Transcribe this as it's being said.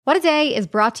What a Day is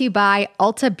brought to you by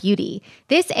Ulta Beauty.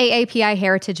 This AAPI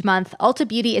Heritage Month, Ulta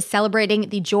Beauty is celebrating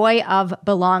the joy of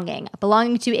belonging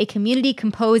to a community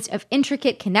composed of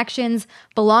intricate connections,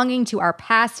 belonging to our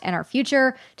past and our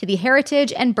future, to the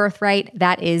heritage and birthright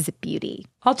that is beauty.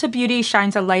 Ulta Beauty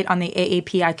shines a light on the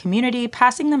AAPI community,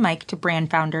 passing the mic to brand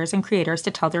founders and creators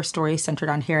to tell their stories centered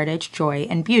on heritage, joy,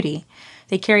 and beauty.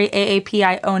 They carry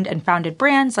AAPI-owned and founded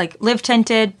brands like Live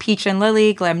Tinted, Peach and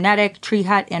Lily, Glamnetic, Tree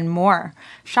Hut, and more.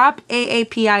 Shop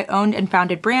AAPI-owned and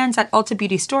founded brands at Ulta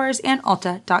Beauty stores and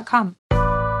Ulta.com.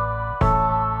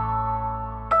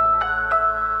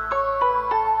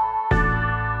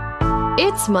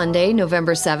 It's Monday,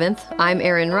 November 7th. I'm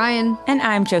Erin Ryan. And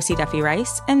I'm Josie Duffy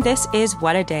Rice, and this is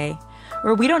What a Day,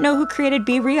 where we don't know who created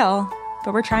Be Real,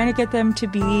 but we're trying to get them to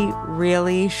be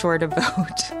really sure to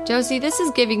vote. Josie, this is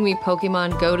giving me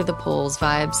Pokemon Go to the Polls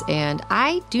vibes, and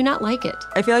I do not like it.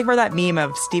 I feel like we're that meme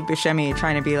of Steve Buscemi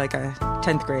trying to be like a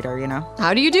 10th grader, you know?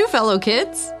 How do you do, fellow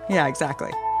kids? Yeah,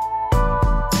 exactly.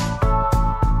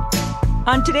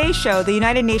 On today's show, the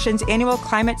United Nations Annual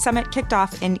Climate Summit kicked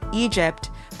off in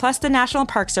Egypt. Plus, the National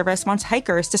Park Service wants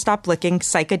hikers to stop licking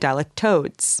psychedelic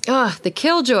toads. Ugh, the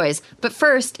killjoys. But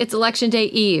first, it's Election Day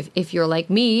Eve. If you're like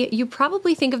me, you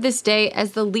probably think of this day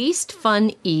as the least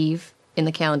fun eve in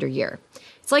the calendar year.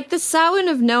 It's like the Samhain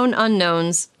of known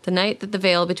unknowns, the night that the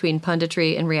veil between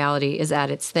punditry and reality is at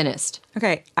its thinnest.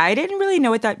 Okay, I didn't really know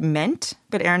what that meant,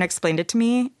 but Erin explained it to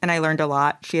me, and I learned a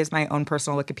lot. She is my own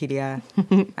personal Wikipedia.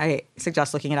 I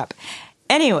suggest looking it up.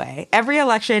 Anyway, every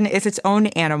election is its own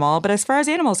animal, but as far as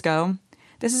animals go,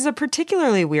 this is a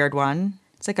particularly weird one.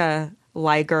 It's like a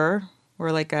liger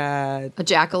or like a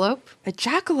jackalope? A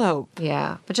jackalope.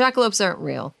 Yeah, but jackalopes aren't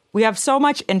real. We have so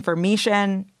much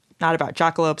information, not about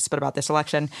jackalopes, but about this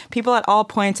election. People at all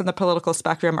points on the political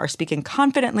spectrum are speaking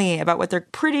confidently about what they're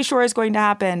pretty sure is going to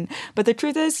happen. But the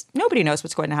truth is, nobody knows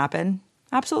what's going to happen.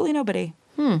 Absolutely nobody.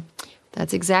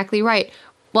 That's exactly right.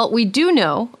 Well, we do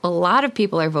know a lot of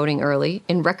people are voting early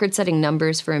in record-setting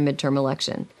numbers for a midterm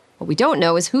election. What we don't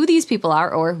know is who these people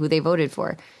are or who they voted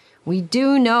for. We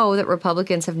do know that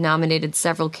Republicans have nominated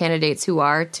several candidates who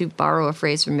are, to borrow a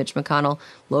phrase from Mitch McConnell,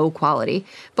 low quality.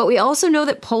 But we also know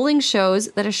that polling shows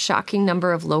that a shocking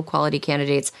number of low-quality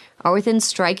candidates are within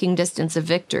striking distance of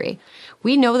victory.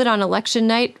 We know that on election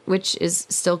night, which is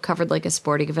still covered like a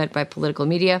sporting event by political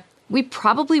media, we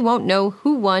probably won't know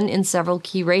who won in several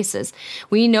key races.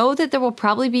 We know that there will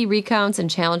probably be recounts and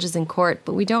challenges in court,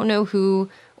 but we don't know who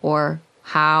or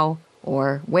how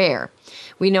or where.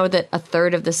 We know that a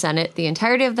third of the Senate, the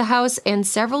entirety of the House, and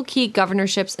several key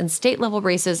governorships and state-level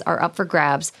races are up for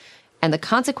grabs, and the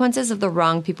consequences of the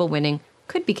wrong people winning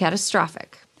could be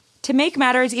catastrophic. To make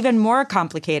matters even more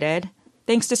complicated,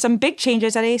 thanks to some big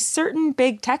changes at a certain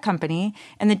big tech company,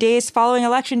 in the days following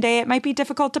Election Day, it might be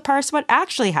difficult to parse what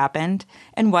actually happened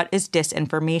and what is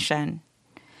disinformation.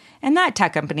 And that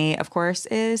tech company, of course,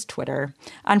 is Twitter.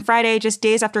 On Friday, just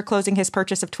days after closing his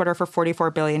purchase of Twitter for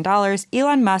 $44 billion,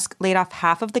 Elon Musk laid off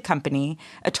half of the company,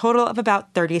 a total of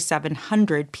about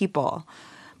 3,700 people.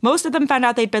 Most of them found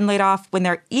out they'd been laid off when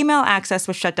their email access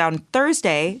was shut down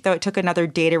Thursday, though it took another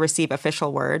day to receive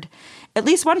official word. At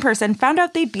least one person found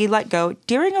out they'd be let go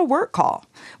during a work call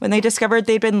when they discovered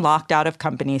they'd been locked out of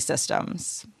company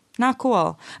systems. Not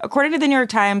cool. According to the New York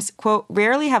Times, quote,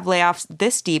 rarely have layoffs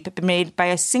this deep been made by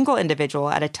a single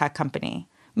individual at a tech company.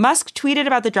 Musk tweeted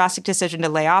about the drastic decision to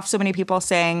lay off so many people,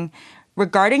 saying,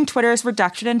 regarding Twitter's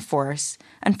reduction in force,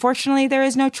 unfortunately, there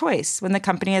is no choice when the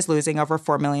company is losing over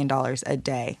 $4 million a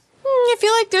day. I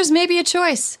feel like there's maybe a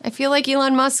choice. I feel like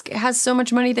Elon Musk has so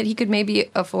much money that he could maybe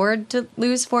afford to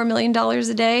lose $4 million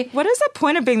a day. What is the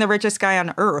point of being the richest guy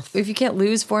on earth? If you can't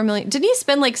lose $4 million... Didn't he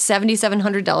spend like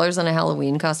 $7,700 on a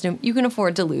Halloween costume? You can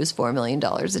afford to lose $4 million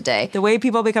a day. The way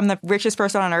people become the richest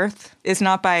person on earth is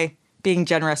not by being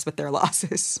generous with their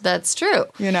losses. That's true.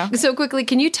 You know? So quickly,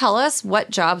 can you tell us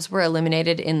what jobs were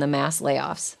eliminated in the mass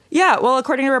layoffs? Yeah, well,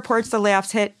 according to reports, the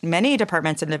layoffs hit many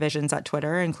departments and divisions at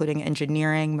Twitter, including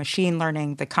engineering, machine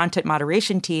learning, the content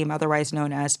moderation team, otherwise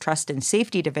known as Trust and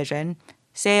Safety Division,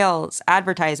 sales,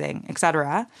 advertising,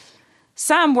 etc.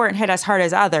 Some weren't hit as hard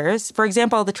as others. For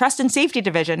example, the Trust and Safety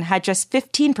Division had just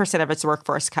 15% of its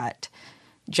workforce cut.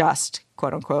 Just,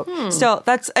 quote unquote. Still,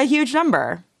 that's a huge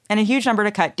number. And a huge number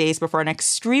to cut days before an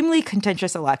extremely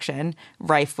contentious election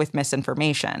rife with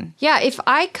misinformation. Yeah, if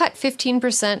I cut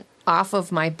 15% off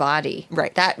of my body,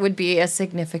 right, that would be a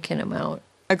significant amount.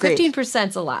 Agreed.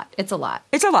 15%'s a lot. It's a lot.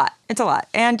 It's a lot. It's a lot.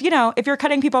 And, you know, if you're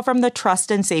cutting people from the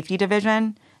Trust and Safety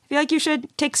Division, I feel like you should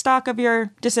take stock of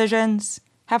your decisions,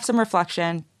 have some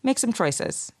reflection, make some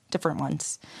choices, different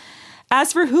ones.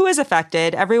 As for who is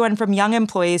affected, everyone from young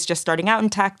employees just starting out in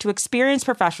tech to experienced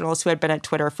professionals who had been at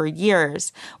Twitter for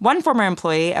years. One former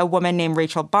employee, a woman named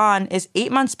Rachel Bond, is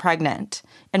 8 months pregnant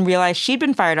and realized she'd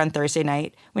been fired on Thursday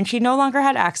night when she no longer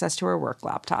had access to her work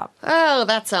laptop. Oh,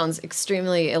 that sounds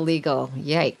extremely illegal.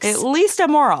 Yikes. At least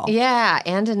immoral. Yeah,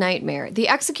 and a nightmare. The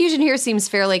execution here seems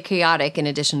fairly chaotic in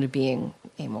addition to being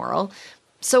amoral.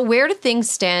 So where do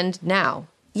things stand now?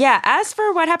 Yeah, as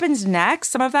for what happens next,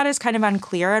 some of that is kind of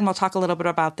unclear, and we'll talk a little bit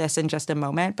about this in just a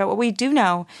moment. But what we do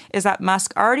know is that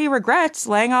Musk already regrets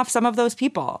laying off some of those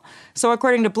people. So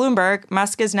according to Bloomberg,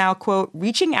 Musk is now, quote,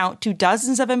 reaching out to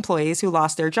dozens of employees who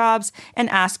lost their jobs and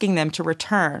asking them to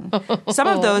return. Some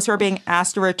of those who are being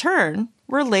asked to return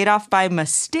were laid off by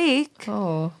mistake.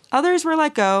 Oh. Others were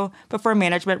let go before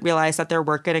management realized that their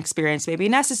work and experience may be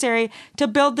necessary to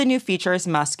build the new features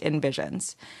Musk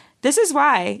envisions. This is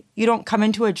why you don't come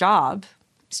into a job,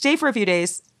 stay for a few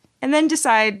days, and then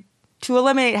decide to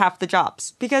eliminate half the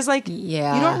jobs. Because, you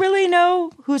don't really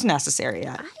know who's necessary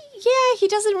yet. Yeah, he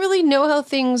doesn't really know how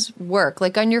things work.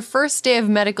 Like on your first day of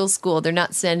medical school, they're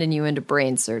not sending you into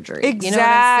brain surgery. Exactly. You know what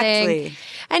I'm saying?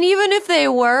 And even if they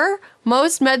were,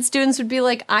 most med students would be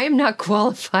like, I am not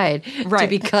qualified to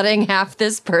be cutting half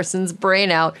this person's brain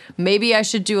out. Maybe I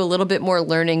should do a little bit more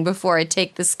learning before I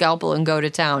take the scalpel and go to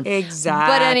town.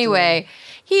 Exactly. But anyway,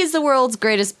 he's the world's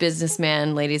greatest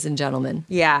businessman, ladies and gentlemen.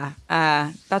 Yeah,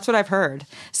 that's what I've heard.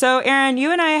 So, Erin,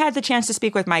 you and I had the chance to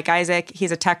speak with Mike Isaac.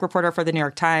 He's a tech reporter for the New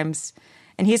York Times,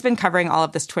 and he's been covering all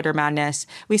of this Twitter madness.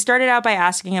 We started out by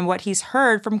asking him what he's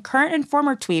heard from current and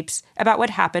former tweets about what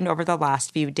happened over the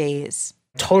last few days.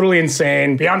 Totally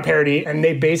insane, beyond parody, and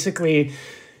they basically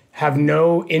have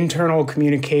no internal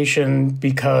communication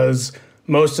because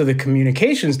most of the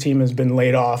communications team has been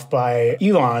laid off by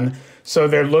Elon. So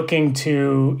they're looking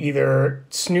to either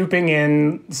snooping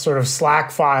in sort of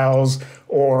Slack files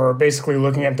or basically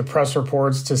looking at the press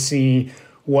reports to see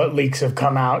what leaks have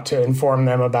come out to inform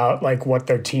them about what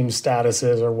their team's status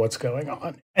is or what's going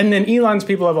on. And then Elon's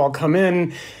people have all come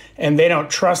in and they don't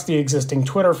trust the existing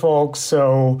Twitter folks.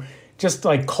 So just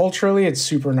culturally, it's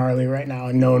super gnarly right now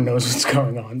and no one knows what's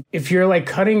going on. If you're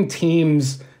cutting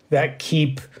teams that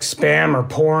keep spam or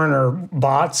porn or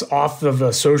bots off of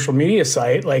a social media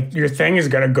site, your thing is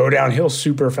going to go downhill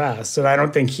super fast. And I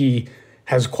don't think he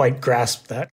has quite grasped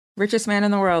that. Richest man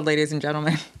in the world, ladies and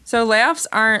gentlemen. So layoffs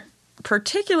aren't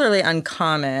particularly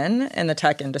uncommon in the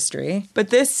tech industry, but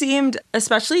this seemed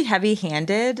especially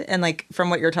heavy-handed and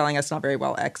from what you're telling us, not very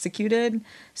well executed.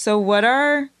 So what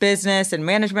are business and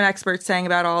management experts saying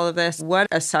about all of this? What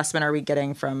assessment are we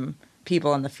getting from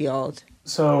people in the field?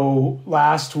 So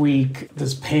last week,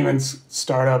 this payments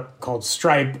startup called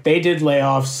Stripe, they did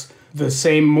layoffs the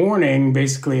same morning,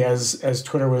 basically, as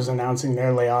Twitter was announcing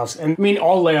their layoffs. And I mean,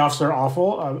 all layoffs are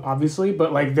awful, obviously,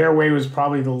 but their way was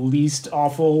probably the least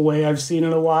awful way I've seen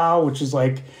in a while, which is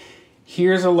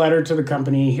here's a letter to the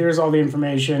company, here's all the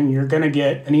information, you're going to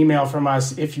get an email from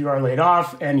us if you are laid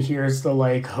off, and here's the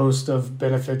host of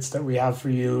benefits that we have for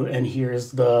you, and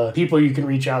here's the people you can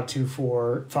reach out to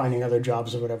for finding other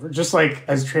jobs or whatever. Just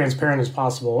as transparent as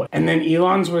possible. And then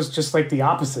Elon's was just the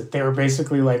opposite. They were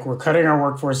basically we're cutting our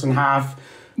workforce in half.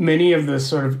 Many of the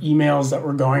sort of emails that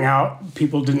were going out,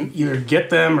 people didn't either get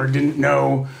them or didn't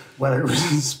know whether it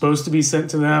was supposed to be sent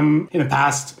to them. In the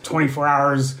past 24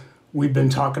 hours, we've been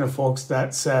talking to folks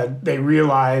that said they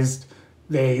realized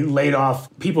they laid off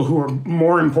people who were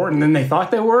more important than they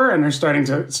thought they were, and they're starting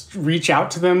to reach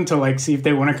out to them to see if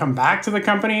they want to come back to the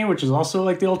company, which is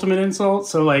also the ultimate insult.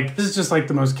 So this is just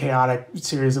the most chaotic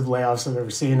series of layoffs I've ever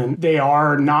seen, and they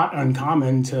are not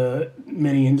uncommon to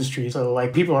many industries. So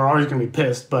people are always going to be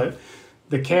pissed, but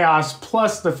the chaos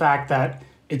plus the fact that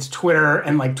it's Twitter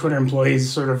and Twitter employees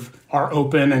sort of are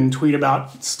open and tweet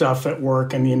about stuff at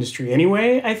work and the industry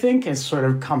anyway, I think, has sort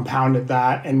of compounded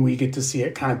that. And we get to see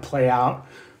it kind of play out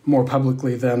more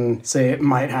publicly than, say, it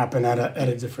might happen at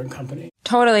a different company.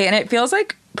 Totally. And it feels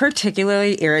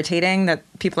particularly irritating that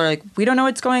people are we don't know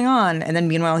what's going on. And then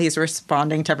meanwhile, he's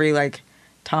responding to every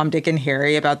Tom, Dick, and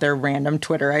Harry about their random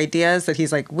Twitter ideas that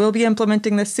he's we'll be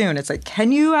implementing this soon. It's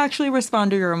can you actually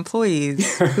respond to your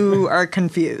employees who are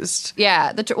confused?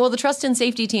 Yeah. The trust and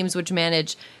safety teams, which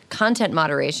manage content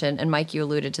moderation, and Mike, you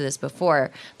alluded to this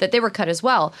before, that they were cut as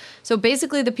well. So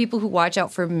basically the people who watch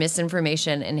out for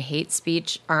misinformation and hate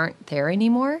speech aren't there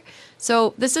anymore.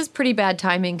 So this is pretty bad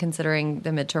timing considering the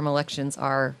midterm elections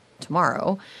are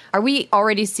tomorrow. Are we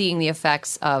already seeing the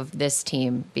effects of this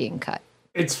team being cut?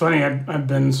 It's funny, I've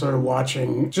been sort of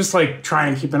watching, just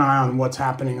trying to keep an eye on what's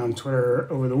happening on Twitter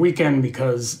over the weekend,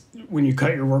 because when you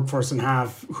cut your workforce in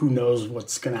half, who knows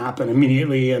what's going to happen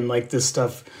immediately, and this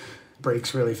stuff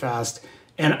breaks really fast.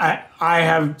 And I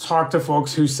have talked to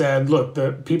folks who said, look,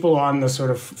 the people on the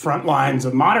sort of front lines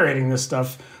of moderating this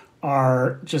stuff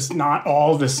are just not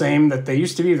all the same that they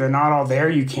used to be. They're not all there.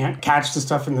 You can't catch the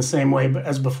stuff in the same way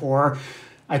as before.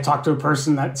 I talked to a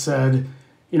person that said,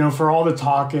 for all the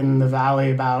talk in the Valley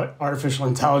about artificial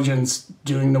intelligence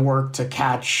doing the work to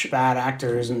catch bad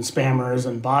actors and spammers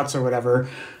and bots or whatever,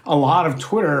 a lot of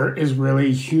Twitter is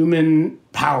really human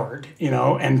powered,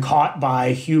 and caught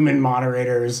by human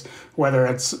moderators, whether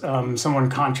it's someone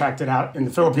contracted out in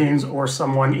the Philippines or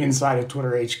someone inside of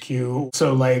Twitter HQ.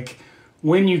 So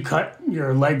when you cut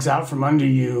your legs out from under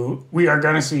you, we are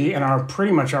going to see and are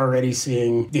pretty much already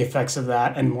seeing the effects of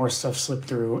that and more stuff slip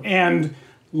through. And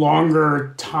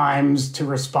longer times to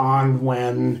respond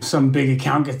when some big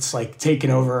account gets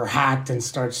taken over or hacked and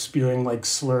starts spewing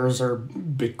slurs or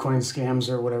Bitcoin scams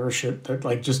or whatever shit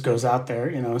that just goes out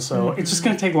there, So it's just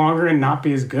going to take longer and not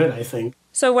be as good, I think.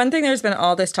 So one thing there's been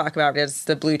all this talk about is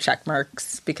the blue check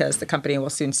marks, because the company will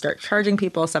soon start charging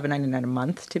people $7.99 a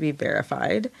month to be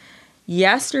verified.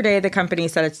 Yesterday, the company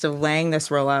said it's delaying this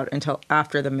rollout until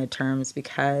after the midterms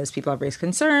because people have raised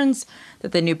concerns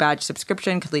that the new badge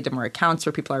subscription could lead to more accounts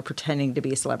where people are pretending to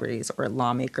be celebrities or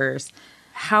lawmakers.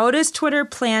 How does Twitter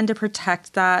plan to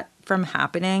protect that from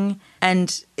happening?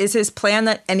 And is his plan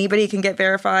that anybody can get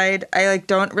verified? I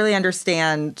don't really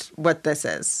understand what this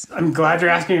is. I'm glad you're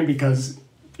asking it because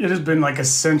it has been a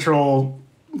central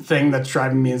thing that's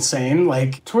driving me insane.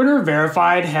 Twitter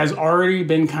verified has already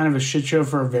been kind of a shit show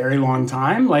for a very long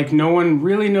time. No one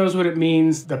really knows what it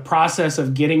means. The process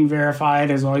of getting verified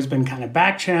has always been kind of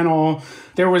back channel.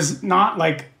 There was not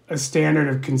a standard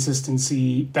of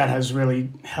consistency that has really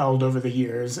held over the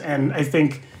years. And I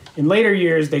think in later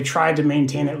years, they tried to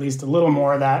maintain at least a little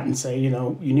more of that and say, you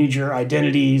need your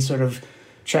identity sort of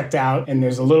checked out. And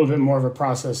there's a little bit more of a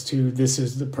process to this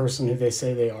is the person who they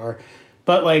say they are.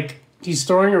 But he's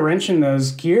throwing a wrench in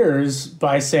those gears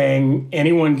by saying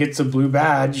anyone gets a blue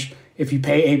badge if you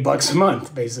pay $8 a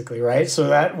month, basically, right?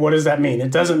 So what does that mean?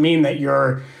 It doesn't mean that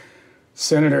you're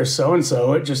Senator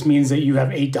so-and-so. It just means that you have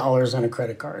 $8 on a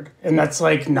credit card. And that's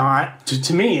not,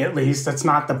 to me at least, that's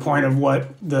not the point of what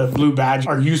the blue badge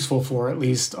are useful for, at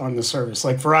least on the service.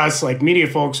 For us, media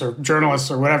folks or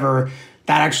journalists or whatever,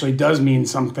 that actually does mean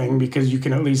something because you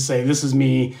can at least say, this is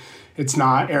me. It's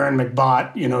not Aaron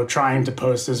McBot, trying to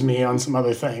post as me on some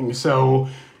other thing. So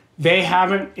they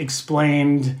haven't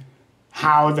explained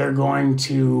how they're going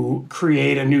to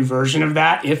create a new version of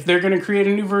that. If they're going to create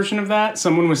a new version of that,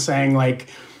 someone was saying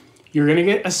you're going to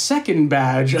get a second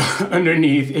badge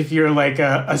underneath if you're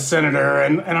a senator.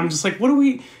 And I'm just what do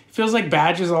we, it feels like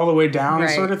badges all the way down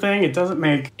sort of thing. It doesn't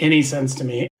make any sense to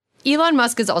me. Elon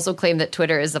Musk has also claimed that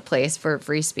Twitter is a place for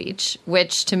free speech,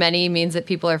 which to many means that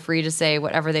people are free to say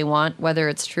whatever they want, whether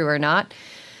it's true or not.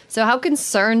 So how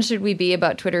concerned should we be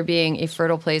about Twitter being a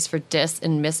fertile place for dis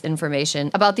and misinformation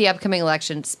about the upcoming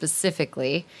election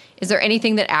specifically? Is there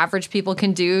anything that average people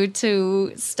can do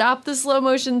to stop the slow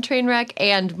motion train wreck?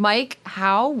 And Mike,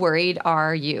 how worried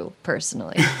are you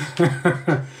personally?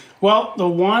 Well, the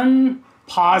one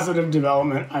positive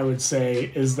development, I would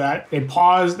say, is that they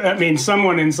paused.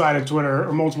 Someone inside of Twitter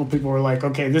or multiple people were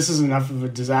okay, this is enough of a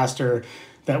disaster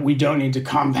that we don't need to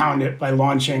compound it by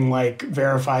launching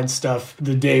verified stuff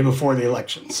the day before the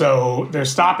election. So they're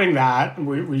stopping that.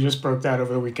 We just broke that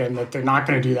over the weekend that they're not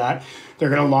going to do that. They're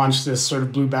going to launch this sort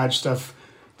of blue badge stuff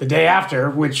the day after,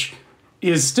 which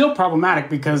is still problematic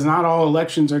because not all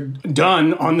elections are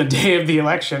done on the day of the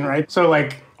election, right? So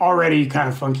already kind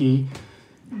of funky.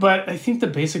 But I think the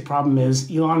basic problem is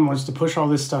Elon wants to push all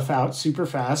this stuff out super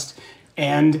fast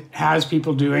and has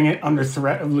people doing it under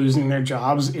threat of losing their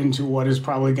jobs into what is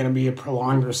probably going to be a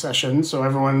prolonged recession. So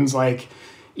everyone's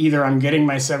either I'm getting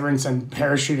my severance and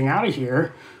parachuting out of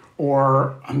here,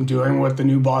 or I'm doing what the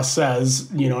new boss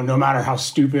says, no matter how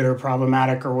stupid or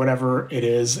problematic or whatever it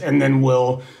is, and then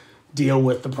we'll deal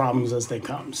with the problems as they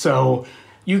come. So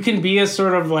you can be a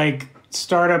sort of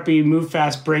startup-y, move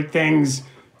fast, break things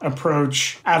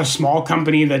approach at a small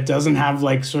company that doesn't have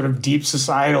sort of deep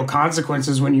societal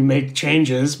consequences when you make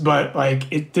changes. But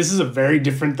this is a very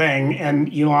different thing.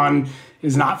 And Elon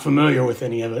is not familiar with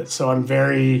any of it. So I'm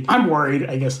worried,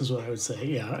 I guess is what I would say.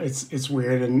 Yeah, it's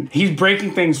weird. And he's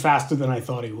breaking things faster than I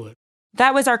thought he would.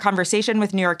 That was our conversation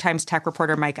with New York Times tech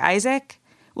reporter Mike Isaac.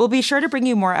 We'll be sure to bring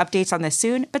you more updates on this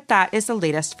soon, but that is the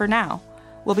latest for now.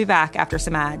 We'll be back after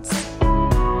some ads.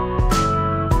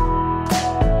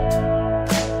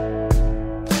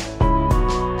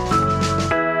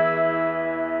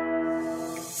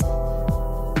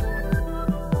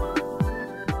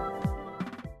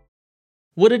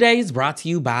 What A Day is brought to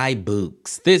you by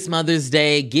Books. This Mother's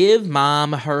Day, give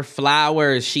mom her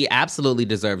flowers. She absolutely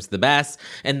deserves the best,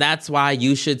 and that's why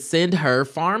you should send her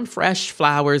farm fresh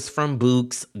flowers from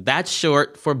Books. That's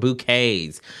short for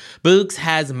bouquets. Books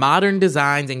has modern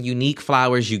designs and unique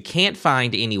flowers you can't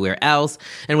find anywhere else,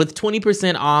 and with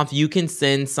 20% off, you can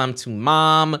send some to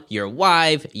mom, your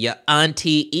wife, your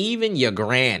auntie, even your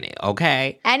granny,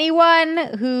 okay?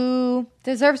 Anyone who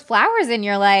deserves flowers in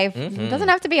your life. It doesn't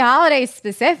have to be holiday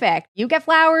specific. You get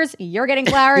flowers, you're getting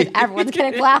flowers, everyone's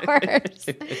getting flowers.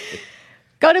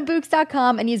 Go to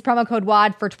Books.com and use promo code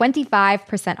WAD for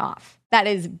 25% off. That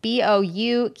is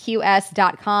BOUQS.com,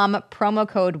 promo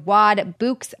code WAD,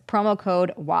 Books, promo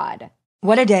code WAD.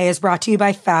 What A Day is brought to you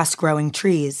by Fast Growing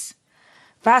Trees.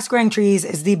 Fast Growing Trees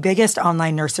is the biggest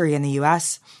online nursery in the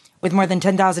U.S., with more than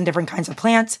 10,000 different kinds of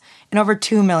plants and over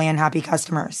 2 million happy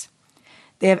customers.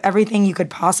 They have everything you could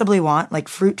possibly want, like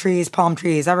fruit trees, palm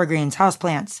trees, evergreens,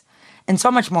 houseplants, and so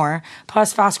much more.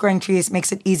 Plus, Fast Growing Trees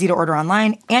makes it easy to order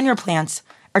online, and your plants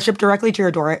are shipped directly to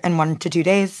your door in 1 to 2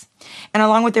 days. And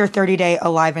along with their 30-day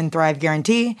Alive and Thrive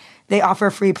guarantee, they offer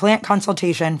free plant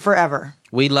consultation forever.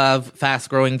 We love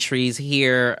Fast Growing Trees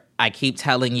here. I keep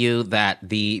telling you that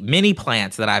the mini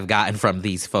plants that I've gotten from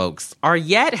these folks are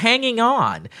yet hanging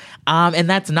on. And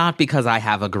that's not because I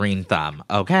have a green thumb,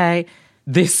 okay?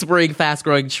 This spring, Fast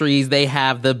Growing Trees, they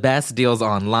have the best deals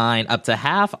online, up to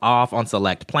half off on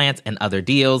select plants and other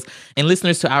deals. And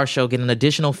listeners to our show get an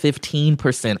additional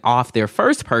 15% off their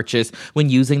first purchase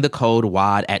when using the code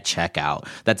WAD at checkout.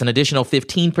 That's an additional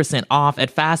 15% off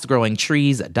at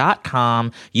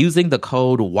fastgrowingtrees.com using the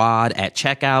code WAD at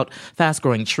checkout.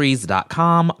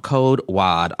 Fastgrowingtrees.com, code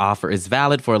WAD. Offer is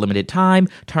valid for a limited time.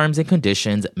 Terms and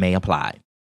conditions may apply.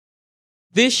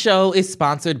 This show is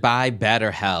sponsored by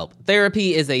BetterHelp.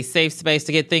 Therapy is a safe space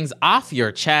to get things off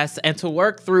your chest and to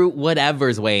work through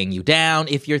whatever's weighing you down.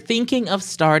 If you're thinking of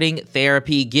starting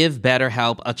therapy, give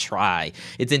BetterHelp a try.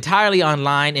 It's entirely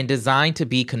online and designed to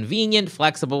be convenient,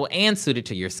 flexible, and suited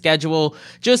to your schedule.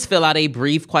 Just fill out a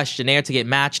brief questionnaire to get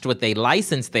matched with a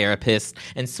licensed therapist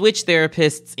and switch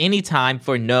therapists anytime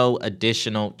for no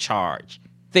additional charge.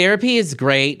 Therapy is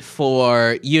great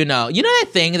for, you know that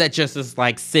thing that just is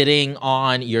like sitting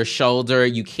on your shoulder,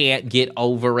 you can't get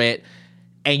over it,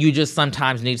 and you just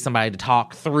sometimes need somebody to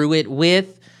talk through it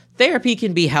with. Therapy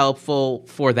can be helpful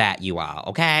for that, you all,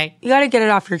 okay? You got to get it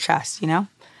off your chest, And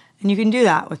you can do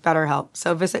that with BetterHelp.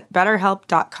 So visit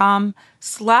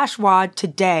BetterHelp.com/WAD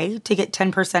today to get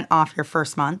 10% off your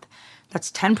first month. That's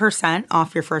 10%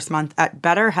 off your first month at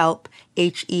BetterHelp,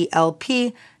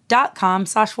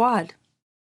 HELP.com/WAD.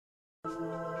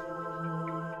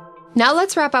 Now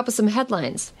let's wrap up with some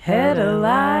headlines.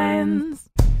 Headlines.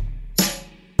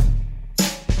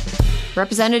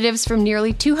 Representatives from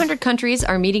nearly 200 countries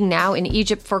are meeting now in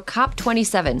Egypt for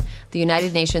COP27, the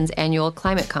United Nations annual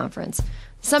climate conference.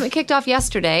 The summit kicked off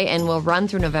yesterday and will run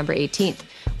through November 18th.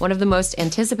 One of the most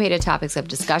anticipated topics of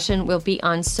discussion will be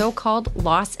on so-called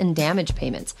loss and damage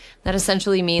payments. That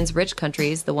essentially means rich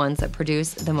countries, the ones that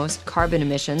produce the most carbon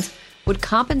emissions, would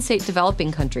compensate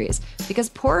developing countries because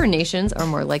poorer nations are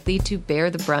more likely to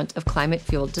bear the brunt of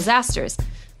climate-fueled disasters.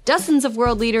 Dozens of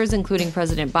world leaders, including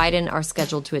President Biden, are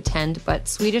scheduled to attend, but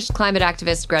Swedish climate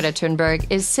activist Greta Thunberg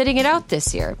is sitting it out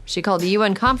this year. She called the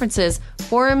UN conferences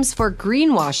forums for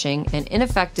greenwashing and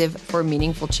ineffective for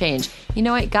meaningful change. You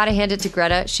know what? Gotta hand it to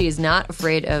Greta. She is not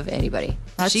afraid of anybody.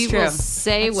 She will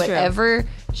say whatever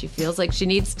she feels like she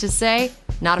needs to say,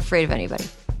 not afraid of anybody.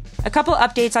 A couple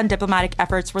updates on diplomatic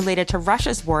efforts related to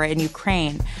Russia's war in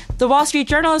Ukraine. The Wall Street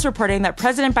Journal is reporting that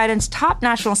President Biden's top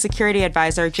national security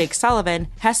advisor, Jake Sullivan,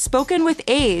 has spoken with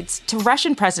aides to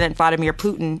Russian President Vladimir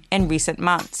Putin in recent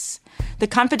months. The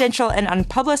confidential and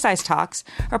unpublicized talks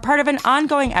are part of an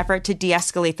ongoing effort to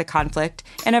de-escalate the conflict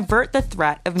and avert the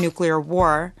threat of nuclear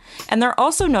war. And they're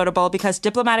also notable because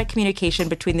diplomatic communication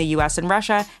between the U.S. and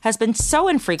Russia has been so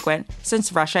infrequent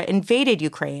since Russia invaded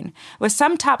Ukraine, with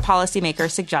some top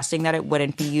policymakers suggesting that it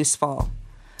wouldn't be useful.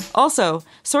 Also,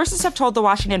 sources have told the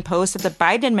Washington Post that the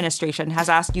Biden administration has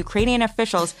asked Ukrainian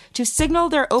officials to signal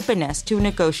their openness to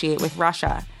negotiate with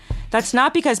Russia. That's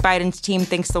not because Biden's team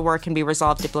thinks the war can be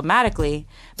resolved diplomatically,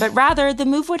 but rather the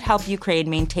move would help Ukraine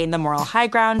maintain the moral high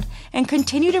ground and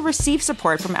continue to receive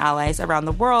support from allies around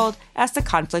the world as the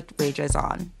conflict rages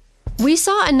on. We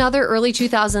saw another early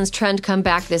 2000s trend come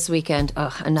back this weekend.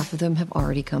 Ugh, enough of them have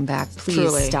already come back. Please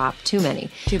Truly. stop. Too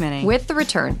many. Too many. With the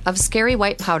return of scary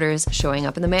white powders showing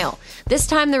up in the mail. This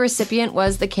time the recipient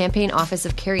was the campaign office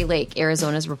of Kari Lake,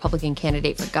 Arizona's Republican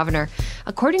candidate for governor.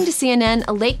 According to CNN,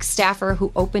 a Lake staffer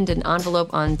who opened an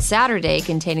envelope on Saturday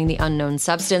containing the unknown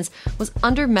substance was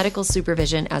under medical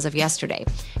supervision as of yesterday.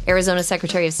 Arizona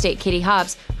Secretary of State Katie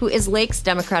Hobbs, who is Lake's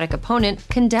Democratic opponent,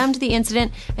 condemned the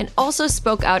incident and also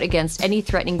spoke out against any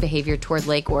threatening behavior toward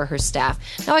Lake or her staff.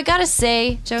 Now, I gotta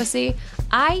say, Josie,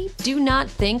 I do not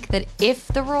think that if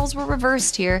the roles were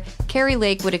reversed here, Kari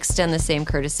Lake would extend the same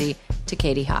courtesy to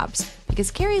Katie Hobbs. Because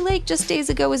Kari Lake just days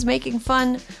ago was making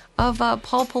fun of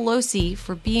Paul Pelosi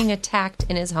for being attacked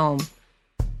in his home.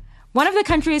 One of the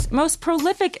country's most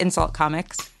prolific insult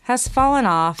comics has fallen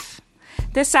off.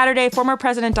 This Saturday, former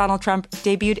President Donald Trump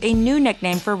debuted a new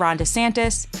nickname for Ron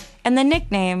DeSantis, and the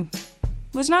nickname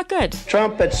was not good.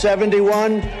 Trump at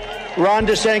 71, Ron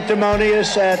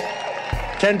DeSanctimonious at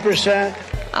 10%.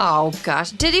 Oh,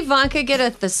 gosh. Did Ivanka get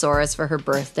a thesaurus for her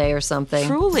birthday or something?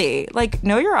 Truly,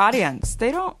 know your audience.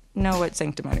 They don't know what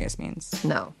sanctimonious means.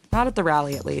 No. Not at the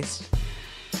rally, at least.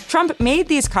 Trump made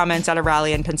these comments at a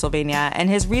rally in Pennsylvania, and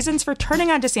his reasons for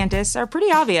turning on DeSantis are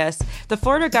pretty obvious. The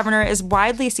Florida governor is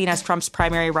widely seen as Trump's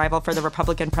primary rival for the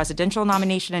Republican presidential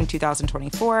nomination in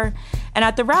 2024. And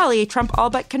at the rally, Trump all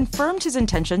but confirmed his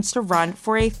intentions to run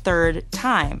for a third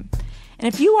time. And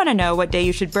if you want to know what day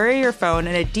you should bury your phone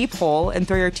in a deep hole and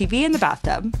throw your TV in the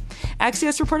bathtub,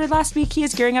 Axios reported last week he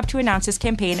is gearing up to announce his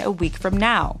campaign a week from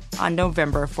now, on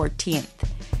November 14th.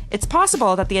 It's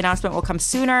possible that the announcement will come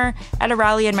sooner. At a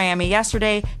rally in Miami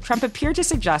yesterday, Trump appeared to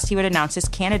suggest he would announce his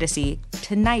candidacy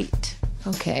tonight.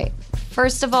 Okay.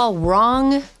 First of all,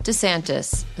 wrong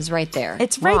DeSantis is right there.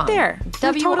 It's right Wrong. there.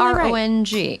 You're totally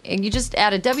W-R-O-N-G. And you just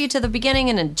add a W to the beginning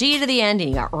and a G to the end, and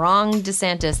you got wrong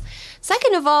DeSantis.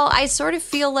 Second of all, I sort of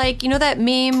feel like, that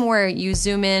meme where you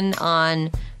zoom in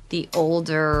on the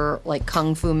older,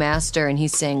 kung fu master, and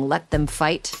he's saying, let them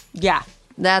fight? Yeah.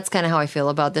 That's kind of how I feel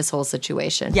about this whole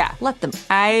situation. Yeah. Let them.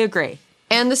 I agree.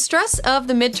 And the stress of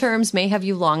the midterms may have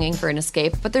you longing for an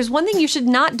escape, but there's one thing you should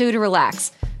not do to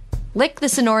relax. Lick the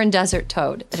Sonoran Desert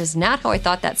toad. It is not how I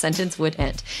thought that sentence would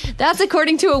end. That's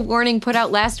according to a warning put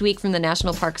out last week from the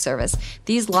National Park Service.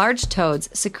 These large toads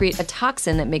secrete a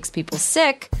toxin that makes people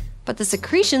sick, but the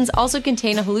secretions also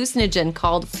contain a hallucinogen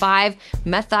called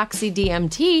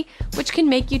 5-methoxy-DMT, which can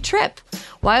make you trip.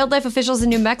 Wildlife officials in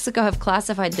New Mexico have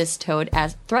classified this toad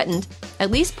as threatened, at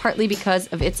least partly because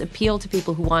of its appeal to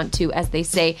people who want to, as they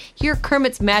say, hear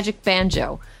Kermit's magic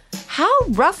banjo. How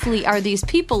roughly are these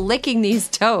people licking these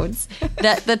toads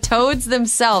that the toads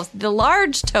themselves, the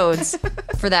large toads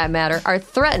for that matter, are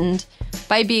threatened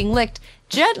by being licked?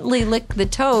 Gently lick the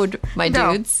toad, my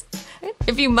dudes.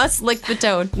 If you must lick the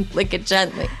toad, lick it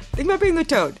gently. Think about being the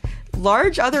toad.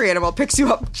 Large other animal picks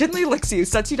you up, gently licks you,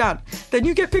 sets you down. Then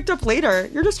you get picked up later.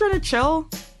 You're just trying to chill.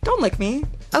 Don't lick me.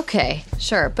 Okay,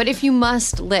 sure. But if you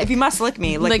must lick... If you must lick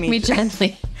me, lick me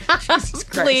gently. Jesus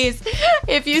Christ. Please,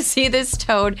 if you see this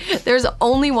toad, there's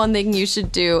only one thing you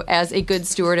should do as a good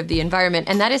steward of the environment,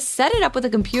 and that is set it up with a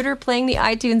computer playing the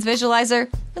iTunes visualizer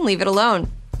and leave it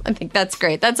alone. I think that's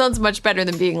great. That sounds much better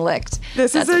than being licked.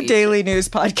 This is a daily news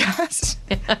podcast.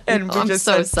 And we just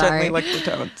so said gently lick the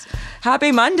toads.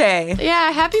 Happy Monday.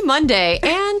 Yeah, happy Monday.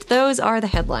 And those are the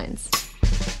headlines.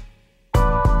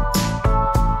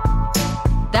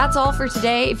 That's all for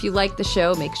today. If you like the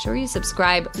show, make sure you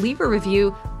subscribe, leave a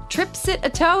review, trip sit a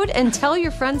toad, and tell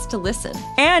your friends to listen.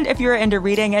 And if you're into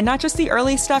reading and not just the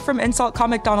early stuff from insult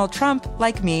comic Donald Trump,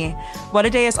 like me, What a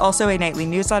Day is also a nightly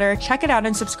newsletter. Check it out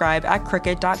and subscribe at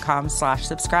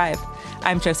crooked.com/subscribe.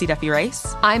 I'm Josie Duffy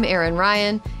Rice. I'm Erin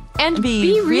Ryan. And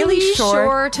be really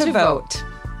sure to vote.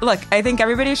 Look, I think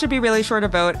everybody should be really sure to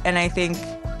vote, and I think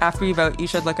after you vote, you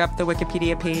should look up the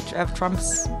Wikipedia page of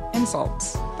Trump's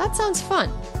insults. That sounds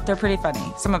fun. They're pretty funny,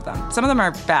 some of them. Some of them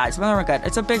are bad, some of them are good.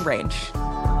 It's a big range.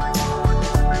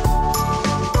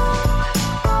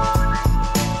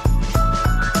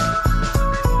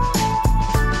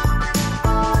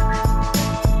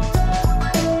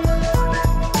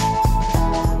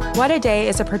 What a Day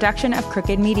is a production of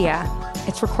Crooked Media.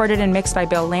 It's recorded and mixed by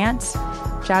Bill Lance.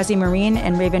 Jazzy Marine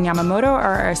and Raven Yamamoto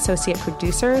are our associate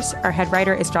producers. Our head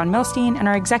writer is John Milstein, and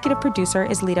our executive producer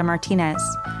is Lita Martinez.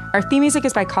 Our theme music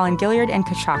is by Colin Gilliard and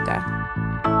Kashaka.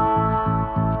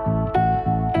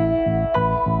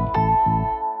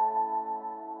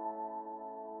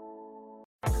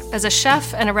 As a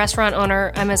chef and a restaurant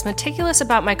owner, I'm as meticulous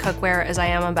about my cookware as I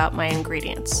am about my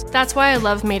ingredients. That's why I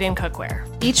love Made In Cookware.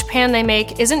 Each pan they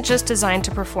make isn't just designed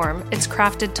to perform, it's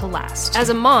crafted to last. As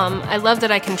a mom, I love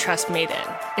that I can trust Made In.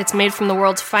 It's made from the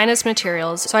world's finest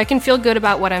materials, so I can feel good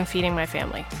about what I'm feeding my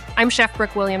family. I'm Chef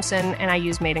Brooke Williamson, and I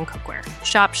use Made in Cookware.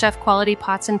 Shop chef-quality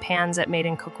pots and pans at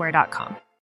madeincookware.com.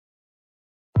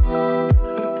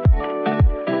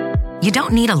 You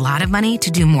don't need a lot of money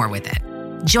to do more with it.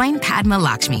 Join Padma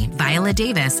Lakshmi, Viola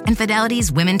Davis, and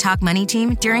Fidelity's Women Talk Money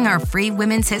team during our free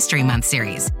Women's History Month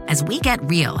series as we get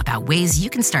real about ways you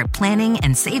can start planning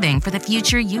and saving for the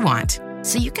future you want,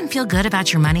 so you can feel good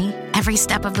about your money every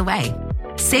step of the way.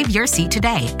 Save your seat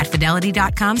today at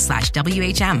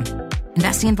fidelity.com/WHM.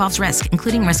 Investing involves risk,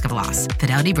 including risk of loss.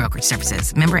 Fidelity Brokerage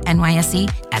Services. Member NYSE,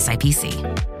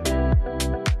 SIPC.